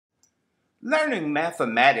Learning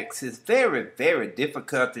mathematics is very, very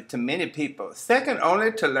difficult to many people, second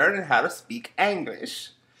only to learning how to speak English.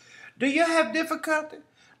 Do you have difficulty?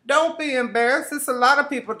 Don't be embarrassed. It's a lot of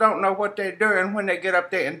people don't know what they're doing when they get up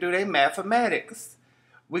there and do their mathematics.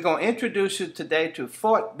 We're going to introduce you today to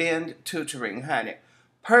Fort Bend Tutoring, honey.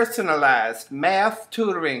 Personalized math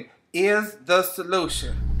tutoring is the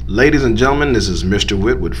solution. Ladies and gentlemen, this is Mr.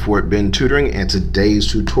 Witt with Fort Bend Tutoring, and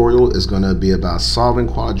today's tutorial is going to be about solving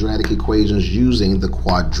quadratic equations using the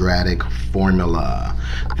quadratic formula.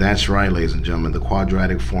 That's right, ladies and gentlemen, the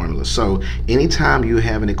quadratic formula. So anytime you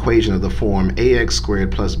have an equation of the form ax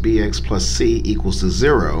squared plus bx plus c equals to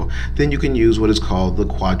 0, then you can use what is called the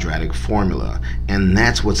quadratic formula. And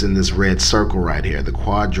that's what's in this red circle right here, the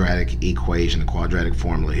quadratic equation, the quadratic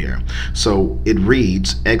formula here. So it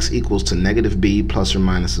reads x equals to negative b plus or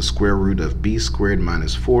minus the square root of b squared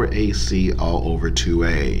minus 4ac all over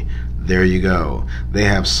 2a. There you go. They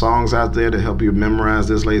have songs out there to help you memorize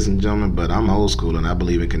this, ladies and gentlemen, but I'm old school and I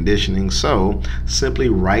believe in conditioning, so simply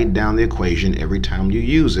write down the equation every time you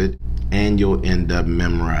use it and you'll end up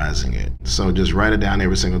memorizing it. So just write it down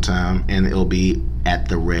every single time and it'll be at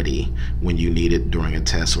the ready when you need it during a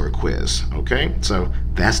test or a quiz. Okay, so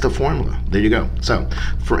that's the formula. There you go. So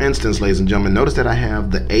for instance, ladies and gentlemen, notice that I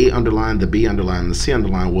have the a underlined, the b underlined, and the c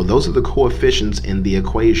underlined. Well, those are the coefficients in the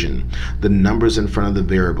equation, the numbers in front of the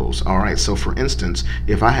variables. All right, so for instance,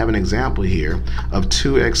 if I have an example here of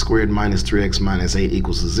 2x squared minus 3x minus 8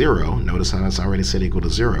 equals to 0, notice how it's already said equal to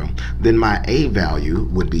 0, then my a value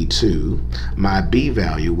would be 2, my b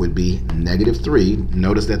value would be negative 3.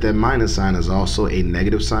 Notice that that minus sign is also a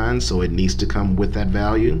negative sign, so it needs to come with that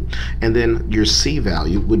value. And then your c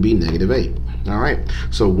value would be negative 8. All right,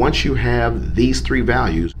 so once you have these three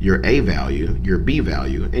values, your a value, your b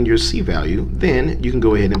value, and your c value, then you can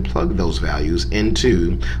go ahead and plug those values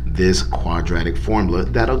into this quadratic formula.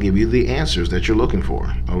 That'll give you the answers that you're looking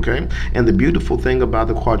for. Okay, and the beautiful thing about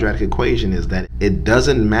the quadratic equation is that it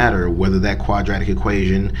doesn't matter whether that quadratic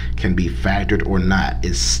equation can be factored or not,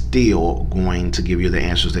 it's still going to give you the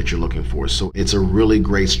answers that you're looking for. So it's a really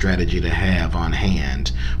great strategy to have on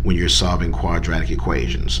hand when you're solving quadratic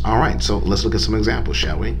equations. All right, so let's look at some examples,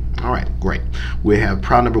 shall we? All right, great. We have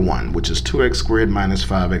problem number 1, which is 2x squared minus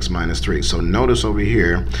 5x minus 3. So notice over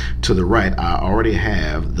here to the right, I already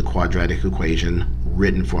have the quadratic equation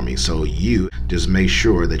written for me. So you just make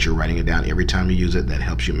sure that you're writing it down every time you use it. That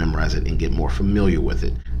helps you memorize it and get more familiar with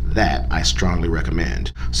it. That I strongly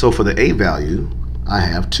recommend. So for the a value, I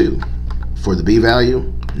have 2. For the b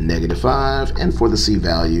value, negative 5. And for the c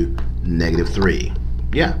value, negative 3.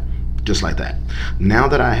 Yeah, just like that. Now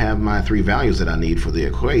that I have my three values that I need for the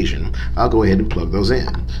equation, I'll go ahead and plug those in.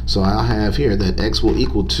 So I'll have here that x will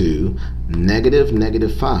equal to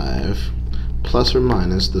negative 5 plus or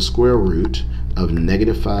minus the square root of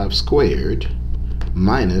negative 5 squared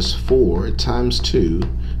minus 4 times 2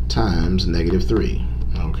 times negative 3.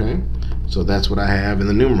 Okay, so that's what I have in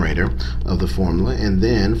the numerator of the formula, and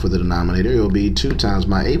then for the denominator it will be 2 times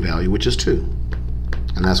my a value, which is 2.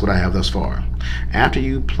 And that's what I have thus far. After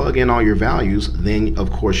you plug in all your values, then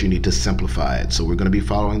of course you need to simplify it. So we're going to be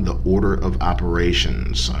following the order of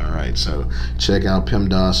operations. All right, so check out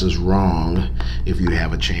PEMDAS is wrong if you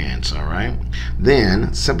have a chance. All right,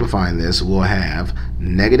 then simplifying this, we'll have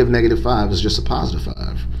negative 5 is just a positive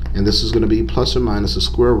 5. And this is going to be plus or minus the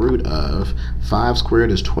square root of 5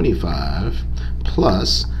 squared is 25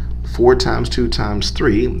 plus 4 times 2 times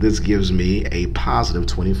 3. This gives me a positive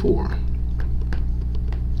 24.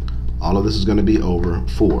 All of this is going to be over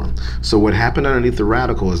 4. So what happened underneath the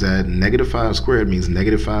radical is that negative 5 squared means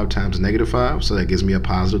negative 5 times negative 5, so that gives me a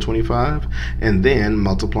positive 25. And then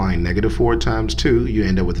multiplying negative 4 times 2, you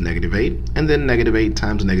end up with negative 8. And then negative 8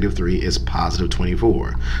 times negative 3 is positive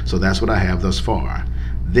 24. So that's what I have thus far.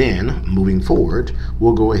 Then, moving forward,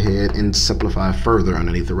 we'll go ahead and simplify further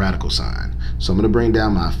underneath the radical sign. So I'm going to bring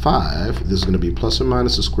down my 5. This is going to be plus or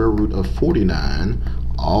minus the square root of 49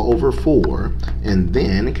 all over 4, and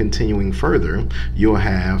then continuing further, you'll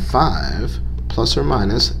have 5 plus or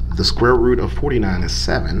minus the square root of 49 is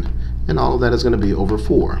 7, and all of that is going to be over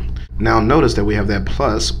 4. Now notice that we have that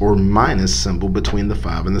plus or minus symbol between the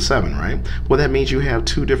 5 and the 7, right? Well, that means you have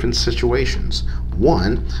two different situations.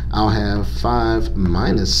 One, I'll have 5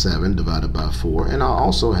 minus 7 divided by 4, and I'll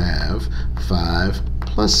also have 5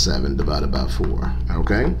 plus 7 divided by 4,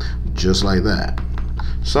 okay? Just like that.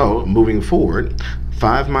 So moving forward,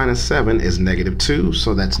 5 minus 7 is negative 2,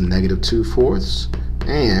 so that's negative 2/4.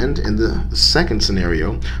 And in the second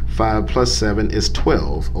scenario, 5 plus 7 is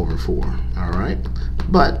 12 over 4. All right,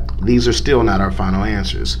 But these are still not our final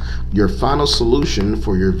answers. Your final solution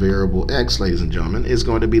for your variable x, ladies and gentlemen, is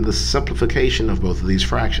going to be the simplification of both of these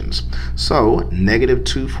fractions. So negative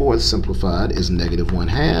 2/4 simplified is negative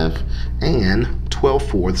 1/2, and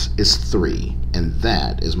 12/4 is 3. And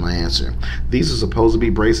that is my answer. These are supposed to be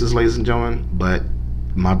braces, ladies and gentlemen, but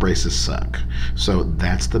my braces suck. So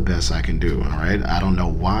that's the best I can do, all right? I don't know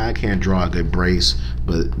why I can't draw a good brace,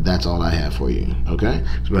 but that's all I have for you, okay?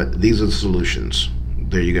 But these are the solutions.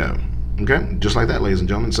 There you go. Okay, just like that, ladies and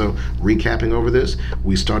gentlemen. So recapping over this,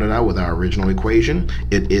 we started out with our original equation.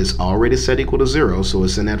 It is already set equal to 0, so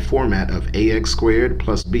it's in that format of ax squared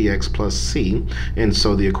plus bx plus c. And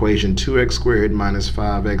so the equation 2x squared minus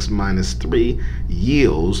 5x minus 3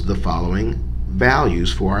 yields the following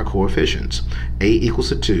values for our coefficients. A equals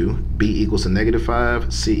to 2, B equals to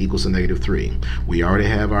 -5, C equals to -3. We already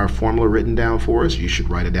have our formula written down for us. You should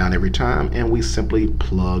write it down every time, and we simply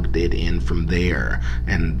plugged it in from there.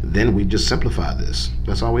 And then we just simplified this.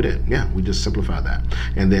 That's all we did. Yeah, we just simplified that.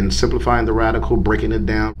 And then simplifying the radical, breaking it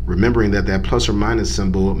down, remembering that that plus or minus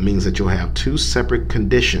symbol means that you'll have two separate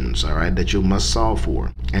conditions, all right, that you must solve for.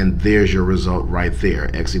 And there's your result right there.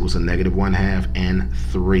 X equals to -1/2 and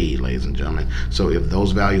 3, ladies and gentlemen. So if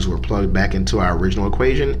those values were plugged back into our original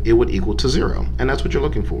equation, it would equal to 0. And that's what you're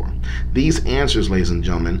looking for. These answers, ladies and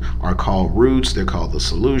gentlemen, are called roots. They're called the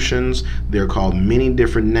solutions. They're called many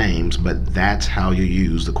different names, but that's how you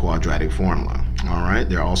use the quadratic formula. All right.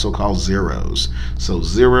 They're also called zeros. So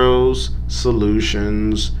zeros,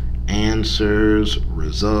 solutions, answers,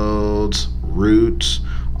 results, roots,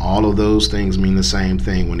 all of those things mean the same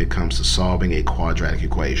thing when it comes to solving a quadratic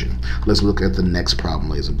equation. Let's look at the next problem,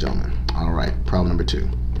 ladies and gentlemen. All right, problem number 2.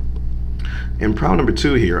 In problem number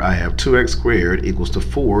 2 here, I have 2x squared equals to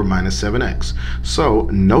 4 minus 7x. So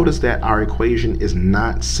notice that our equation is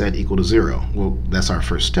not set equal to 0. Well, that's our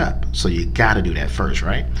first step. So you got to do that first,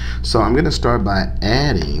 right? So I'm going to start by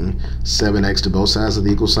adding 7x to both sides of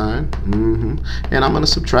the equal sign. And I'm going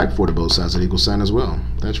to subtract 4 to both sides of the equal sign as well.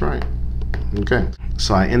 That's right. Okay.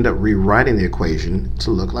 So I end up rewriting the equation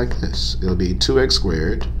to look like this. It'll be 2x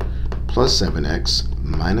squared plus 7x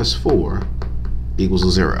minus 4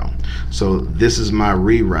 equals 0. So this is my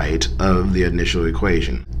rewrite of the initial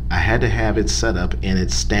equation. I had to have it set up in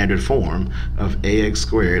its standard form of ax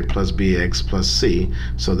squared plus bx plus c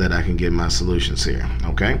so that I can get my solutions here,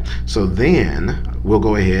 okay? So then we'll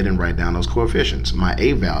go ahead and write down those coefficients. My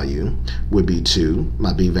a value would be 2,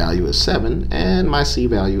 my b value is 7, and my c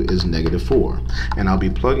value is -4. And I'll be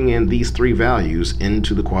plugging in these three values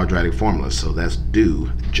into the quadratic formula, so let's do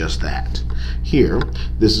just that. Here,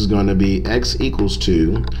 this is going to be x equals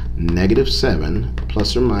to -7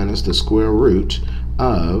 plus or minus the square root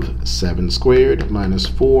of 7 squared minus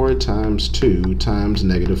 4 times 2 times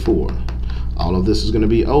 -4. All of this is going to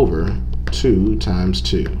be over 2 times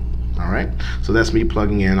 2. All right, so that's me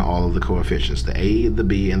plugging in all of the coefficients, the a, the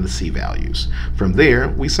b, and the c values. From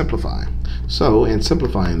there, we simplify. So in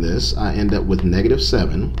simplifying this, I end up with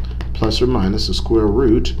 -7 plus or minus the square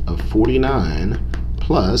root of 49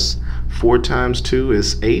 plus 4 times 2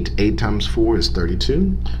 is 8. 8 times 4 is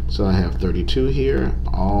 32. So I have 32 here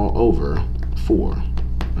all over 4.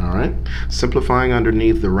 All right. Simplifying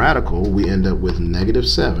underneath the radical, we end up with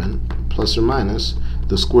 -7 plus or minus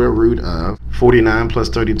the square root of 49 plus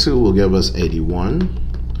 32 will give us 81.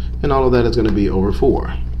 And all of that is going to be over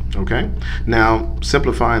 4. Okay. Now,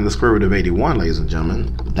 simplifying the square root of 81, ladies and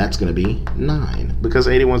gentlemen, that's going to be 9 because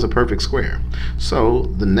 81 is a perfect square.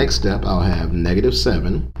 So the next step, I'll have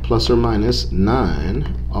 -7 plus or minus 9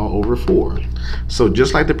 all over 4. So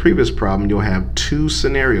just like the previous problem, you'll have two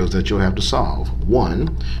scenarios that you'll have to solve. One,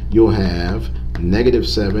 you'll have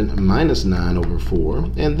 -7 minus 9 over 4,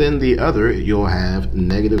 and then the other, you'll have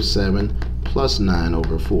 -7 plus 9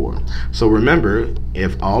 over 4. So remember,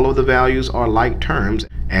 if all of the values are like terms,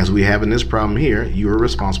 as we have in this problem here, you are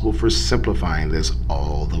responsible for simplifying this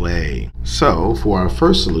all the way. So for our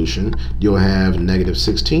first solution, you'll have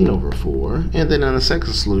 -16 over 4, and then in the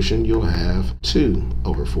second solution, you'll have 2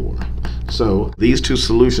 over 4. So these two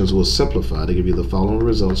solutions will simplify to give you the following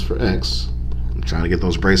results for x. I'm trying to get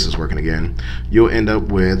those braces working again. You'll end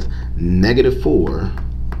up with -4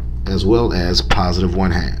 as well as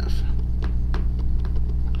 +1/2.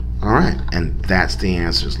 All right, and that's the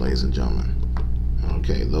answers, ladies and gentlemen.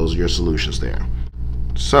 Okay, those are your solutions there.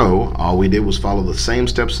 So all we did was follow the same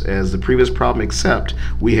steps as the previous problem, except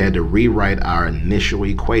we had to rewrite our initial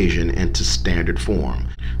equation into standard form.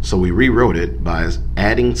 So we rewrote it by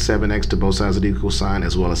adding 7x to both sides of the equal sign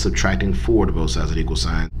as well as subtracting 4 to both sides of the equal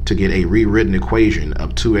sign to get a rewritten equation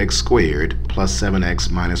of 2x squared plus 7x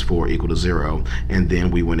minus 4 equal to 0. And then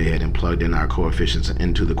we went ahead and plugged in our coefficients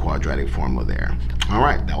into the quadratic formula there. All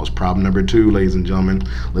right, that was problem number 2, ladies and gentlemen.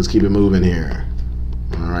 Let's keep it moving here.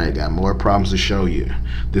 All right, got more problems to show you.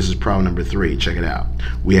 This is problem number 3. Check it out.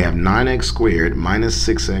 We have 9x squared minus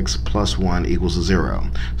 6x plus 1 equals to 0.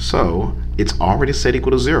 So it's already set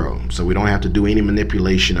equal to 0. So we don't have to do any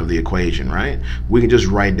manipulation of the equation, right? We can just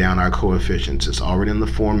write down our coefficients. It's already in the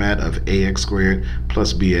format of ax squared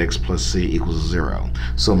plus bx plus c equals 0.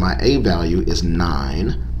 So my a value is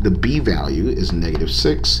 9. The b value is negative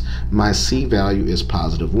 6, my c value is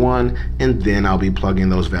positive 1, and then I'll be plugging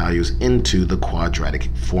those values into the quadratic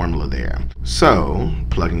formula there. So,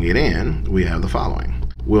 plugging it in, we have the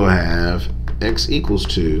following. We'll have x equals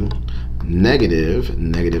to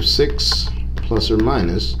negative 6 plus or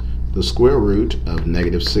minus the square root of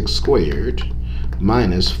negative 6 squared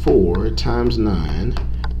minus 4 times 9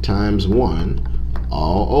 times 1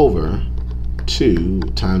 all over 2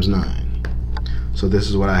 times 9. So this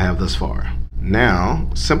is what I have thus far. Now,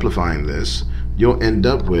 simplifying this, you'll end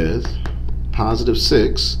up with positive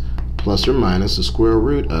 6 plus or minus the square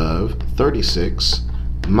root of 36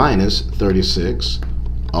 minus 36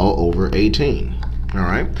 all over 18. All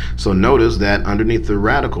right, so notice that underneath the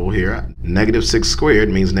radical here, negative 6 squared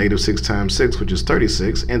means negative 6 times 6, which is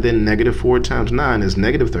 36, and then negative 4 times 9 is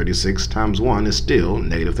negative 36 times 1 is still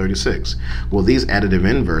negative 36. Well, these additive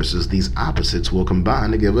inverses, these opposites, will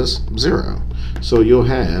combine to give us 0. So you'll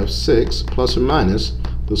have 6 plus or minus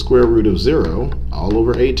the square root of 0 all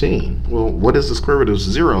over 18. Well, what is the square root of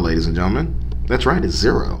 0, ladies and gentlemen? That's right, it's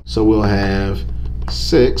 0. So we'll have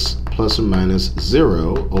 6 plus or minus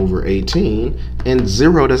 0 over 18, and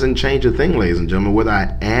 0 doesn't change a thing, ladies and gentlemen. Whether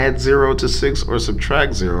I add 0 to 6 or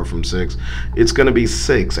subtract 0 from 6, it's going to be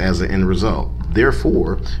 6 as the end result.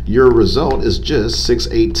 Therefore, your result is just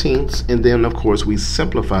 6/18, and then of course we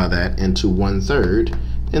simplify that into 1/3,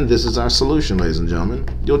 and this is our solution, ladies and gentlemen.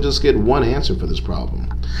 You'll just get one answer for this problem.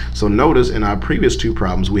 So notice in our previous 2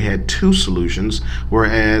 problems we had 2 solutions,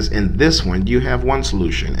 whereas in this one you have 1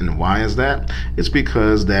 solution. And why is that? It's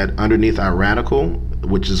because that underneath our radical,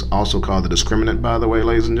 which is also called the discriminant, by the way,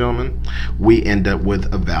 ladies and gentlemen, we end up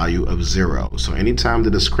with a value of 0. So anytime the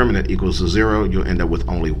discriminant equals to 0, you'll end up with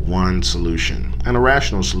only 1 solution, and a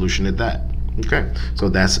rational solution at that. Okay, so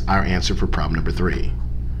that's our answer for problem number 3.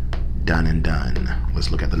 Done and done. Let's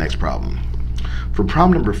look at the next problem. For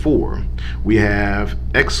problem number 4, we have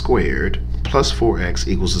x squared plus 4x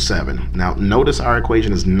equals to 7. Now notice our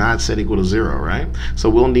equation is not set equal to 0, right? So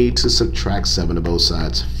we'll need to subtract 7 to both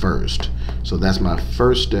sides first. So that's my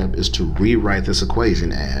first step, is to rewrite this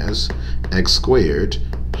equation as x squared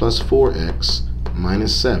plus 4x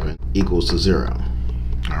minus 7 equals to 0.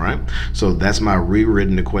 All right, so that's my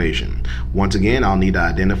rewritten equation. Once again, I'll need to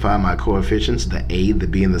identify my coefficients, the a, the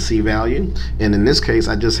b, and the c value. And in this case,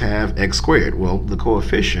 I just have x squared. Well, the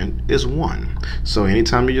coefficient is 1. So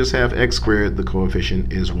anytime you just have x squared, the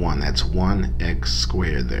coefficient is 1. That's 1x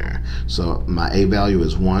squared there. So my a value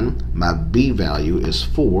is 1, my b value is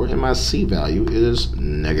 4, and my c value is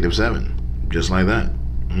negative 7. Just like that.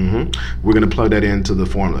 We're going to plug that into the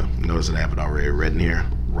formula. Notice that I have it already written here.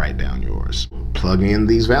 Write down yours. Plug in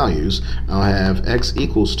these values. I'll have x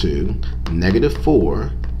equals to negative 4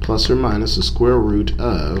 plus or minus the square root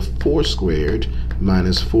of 4 squared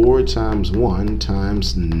minus 4 times 1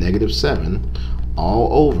 times negative 7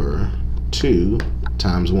 all over 2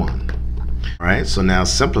 times 1. All right, so now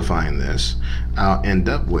simplifying this, I'll end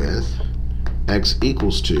up with x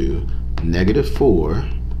equals to negative 4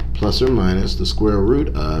 plus or minus the square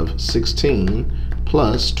root of 16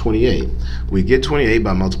 plus 28. We get 28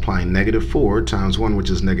 by multiplying negative 4 times 1, which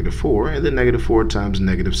is negative 4, and then negative 4 times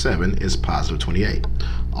negative 7 is positive 28.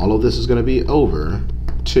 All of this is going to be over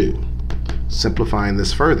 2. Simplifying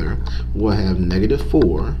this further, we'll have negative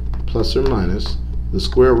 4 plus or minus the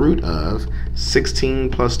square root of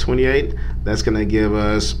 16 plus 28. That's going to give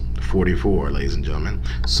us 44, ladies and gentlemen.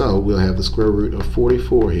 So we'll have the square root of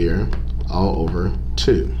 44 here, all over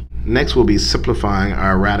 2. Next, we'll be simplifying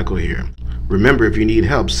our radical here. Remember, if you need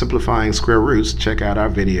help simplifying square roots, check out our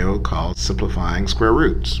video called Simplifying Square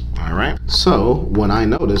Roots. All right. So what I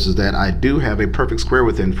notice is that I do have a perfect square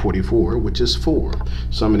within 44, which is 4.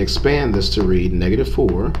 So I'm going to expand this to read negative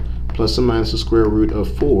 4 plus or minus the square root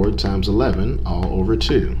of 4 times 11 all over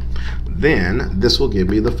 2. then this will give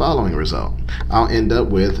me the following result. I'll end up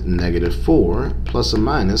with -4 plus or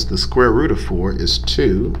minus the square root of 4 is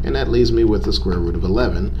 2, and that leaves me with the square root of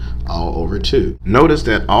 11 all over 2. Notice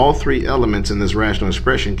that all three elements in this rational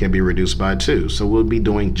expression can be reduced by 2, so we'll be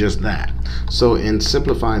doing just that. So in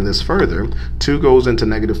simplifying this further, 2 goes into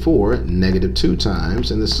 -4 -2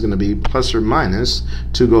 times, and this is going to be plus or minus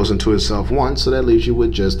 2 goes into itself once, so that leaves you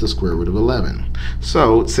with just the square root of 11.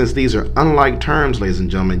 So since these are unlike terms, ladies and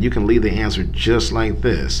gentlemen, you can leave the answer just like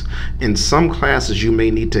this. In some classes, you may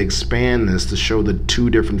need to expand this to show the two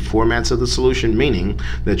different formats of the solution, meaning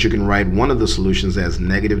that you can write one of the solutions as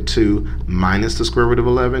 -2 minus the square root of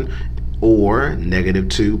 11, or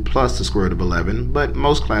 -2 plus the square root of 11, but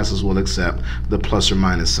most classes will accept the plus or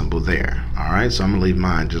minus symbol there. Alright, so I'm going to leave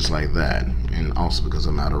mine just like that, and also because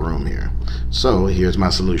I'm out of room here. So here's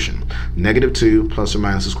my solution. -2 plus or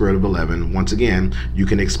minus the square root of 11. Once again, you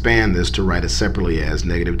can expand this to write it separately as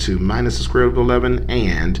 -2 minus the square root of 11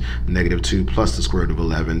 and -2 plus the square root of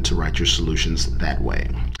 11 to write your solutions that way.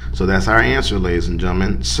 So that's our answer, ladies and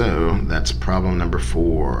gentlemen. So that's problem number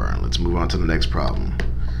 4. Let's move on to the next problem.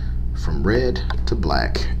 From red to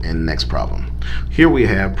black, and next problem. Here we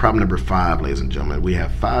have problem number 5, ladies and gentlemen. We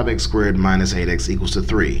have 5x squared minus 8x equals to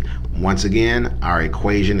 3. Once again, our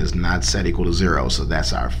equation is not set equal to 0, so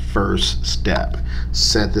that's our first step.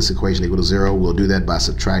 Set this equation equal to 0. We'll do that by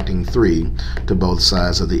subtracting 3 to both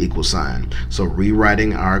sides of the equal sign. So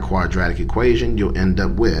rewriting our quadratic equation, you'll end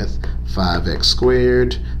up with 5x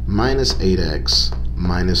squared minus 8x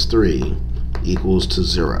minus 3 equals to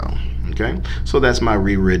 0. Okay, so that's my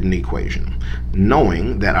rewritten equation.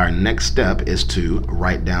 Knowing that our next step is to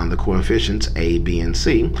write down the coefficients a, b, and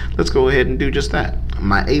c, let's go ahead and do just that.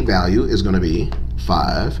 My a value is going to be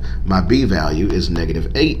 5, my b value is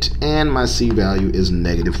 -8, and my c value is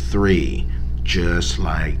 -3. Just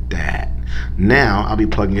like that. Now I'll be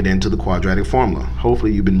plugging it into the quadratic formula.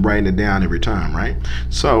 Hopefully you've been writing it down every time, right?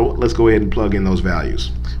 So let's go ahead and plug in those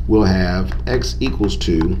values. We'll have x equals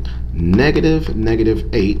to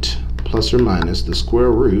 -8 plus or minus the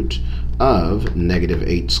square root of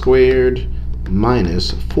 -8 squared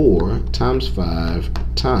minus 4 times 5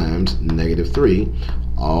 times -3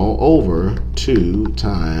 all over 2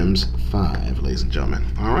 times 5, ladies and gentlemen.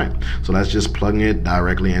 All right, so that's just plugging it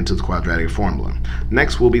directly into the quadratic formula.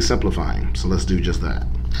 Next, we'll be simplifying, so let's do just that.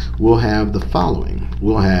 We'll have the following.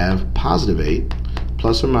 We'll have +8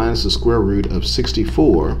 plus or minus the square root of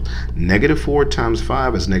 64. -4 times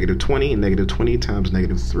 5 is -20, and -20 times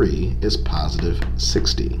 -3 is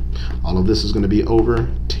 +60. All of this is going to be over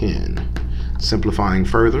 10. Simplifying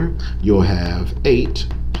further, you'll have 8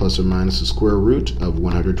 plus or minus the square root of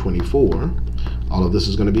 124. All of this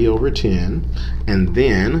is going to be over 10. And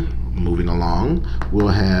then, moving along, we'll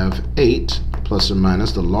have 8 plus or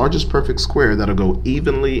minus the largest perfect square that'll go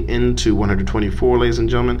evenly into 124, ladies and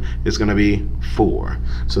gentlemen, is going to be 4.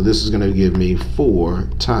 So this is going to give me 4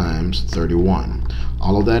 times 31.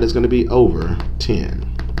 All of that is going to be over 10.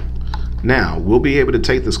 Now, we'll be able to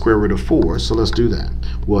take the square root of 4, so let's do that.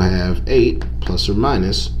 We'll have 8 plus or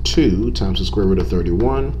minus 2 times the square root of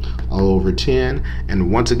 31 all over 10.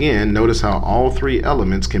 And once again, notice how all three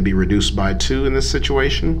elements can be reduced by 2 in this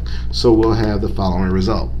situation. So we'll have the following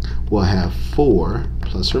result. We'll have 4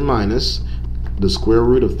 plus or minus the square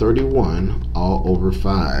root of 31 all over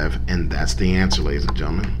 5. And that's the answer, ladies and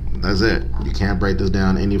gentlemen. That's it. You can't break this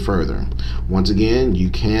down any further. Once again,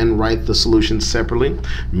 you can write the solution separately,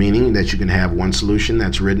 meaning that you can have one solution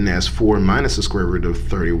that's written as 4 minus the square root of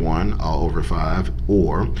 31 all over 5,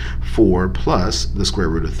 or 4 plus the square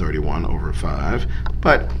root of 31 over 5.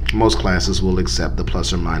 But most classes will accept the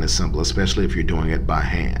plus or minus symbol, especially if you're doing it by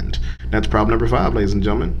hand. That's problem number 5, ladies and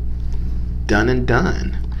gentlemen. Done and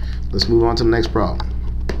done. Let's move on to the next problem.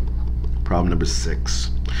 Problem number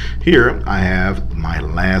 6. Here I have my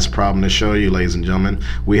last problem to show you, ladies and gentlemen.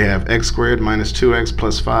 We have x squared minus 2x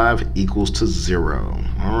plus 5 equals to 0.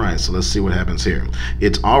 Alright, so let's see what happens here.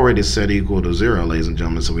 It's already set equal to 0, ladies and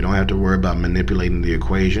gentlemen, so we don't have to worry about manipulating the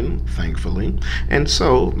equation, thankfully. And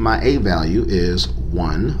so my a value is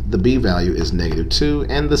 1, the b value is -2,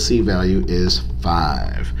 and the c value is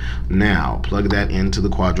 5. Now, plug that into the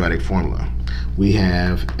quadratic formula. We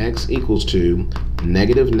have x equals to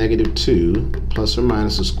 -2 plus or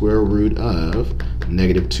minus the square root of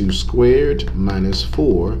 -2 squared minus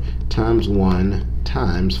 4 times 1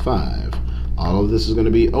 times 5. All of this is going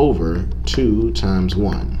to be over 2 times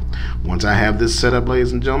 1. Once I have this set up,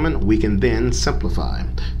 ladies and gentlemen, we can then simplify.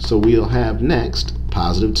 So we'll have next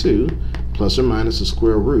 +2 plus or minus the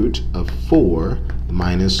square root of 4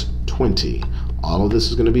 minus 20. All of this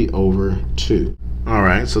is going to be over 2.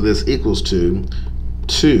 Alright, so this equals to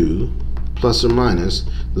 2 plus or minus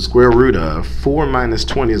the square root of 4 minus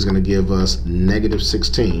 20 is going to give us negative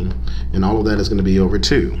 16, and all of that is going to be over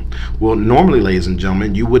 2. Well, normally, ladies and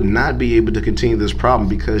gentlemen, you would not be able to continue this problem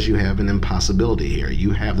because you have an impossibility here.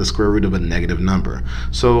 You have the square root of a negative number.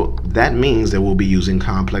 So that means that we'll be using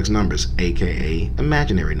complex numbers, aka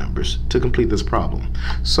imaginary numbers, to complete this problem.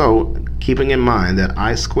 So keeping in mind that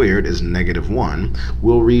I squared is negative 1,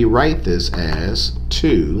 we'll rewrite this as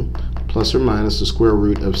 2 plus or minus the square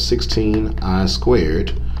root of 16i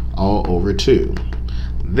squared all over 2.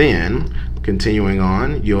 Then, continuing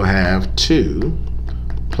on, you'll have 2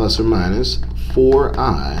 plus or minus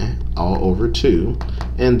 4i all over 2.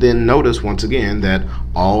 And then notice once again that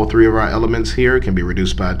all three of our elements here can be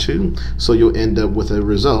reduced by 2. So you'll end up with a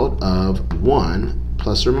result of 1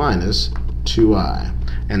 plus or minus 2i.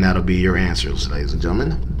 And that'll be your answers, ladies and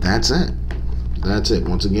gentlemen. That's it. That's it.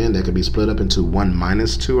 Once again, that can be split up into 1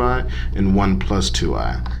 minus 2i and 1 plus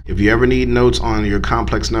 2i. If you ever need notes on your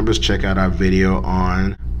complex numbers, check out our video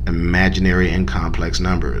on imaginary and complex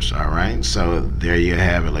numbers. All right, so there you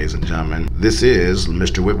have it, ladies and gentlemen. This is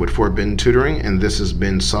Mr. Witt with Fort Benton Tutoring, and this has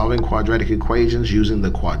been solving quadratic equations using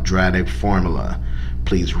the quadratic formula.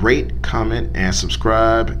 Please rate, comment, and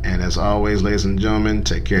subscribe. And as always, ladies and gentlemen,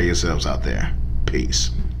 take care of yourselves out there. Peace.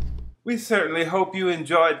 We certainly hope you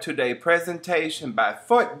enjoyed today's presentation by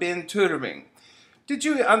Fort Benton Tutoring. Did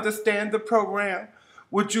you understand the program?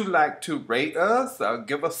 Would you like to rate us or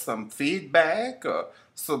give us some feedback or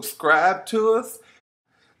subscribe to us?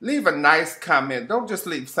 Leave a nice comment. Don't just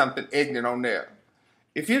leave something ignorant on there.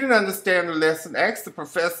 If you didn't understand the lesson, ask the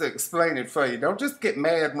professor to explain it for you. Don't just get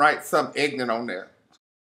mad and write something ignorant on there.